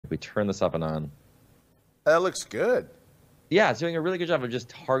we turn this up and on. That looks good. Yeah, it's doing a really good job of just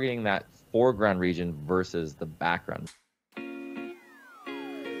targeting that foreground region versus the background.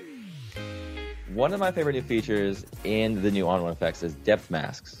 One of my favorite new features in the new ON1 effects is depth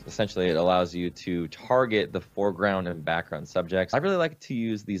masks. Essentially, it allows you to target the foreground and background subjects. I really like to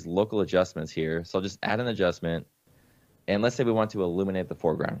use these local adjustments here. So I'll just add an adjustment. And let's say we want to illuminate the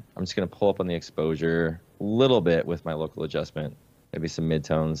foreground. I'm just going to pull up on the exposure a little bit with my local adjustment, maybe some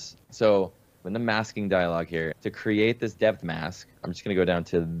midtones. So in the masking dialog here, to create this depth mask, I'm just going to go down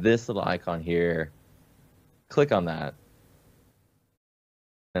to this little icon here, click on that.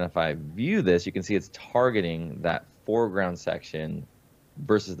 And if I view this, you can see it's targeting that foreground section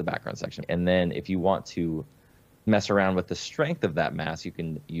versus the background section. And then if you want to mess around with the strength of that mask, you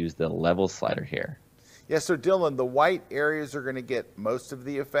can use the level slider here. Yeah, so Dylan, the white areas are going to get most of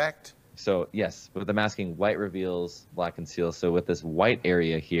the effect? So yes, with the masking, white reveals, black conceals. So with this white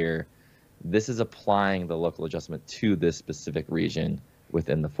area here, this is applying the local adjustment to this specific region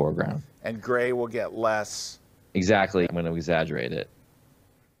within the foreground. And gray will get less. Exactly. I'm going to exaggerate it.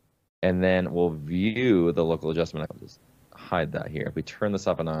 And then we'll view the local adjustment. I'll just hide that here. If we turn this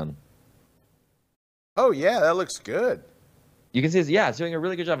up and on. Oh, yeah, that looks good. You can see, yeah, it's doing a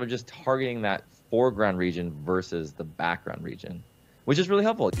really good job of just targeting that foreground region versus the background region, which is really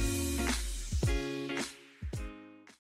helpful.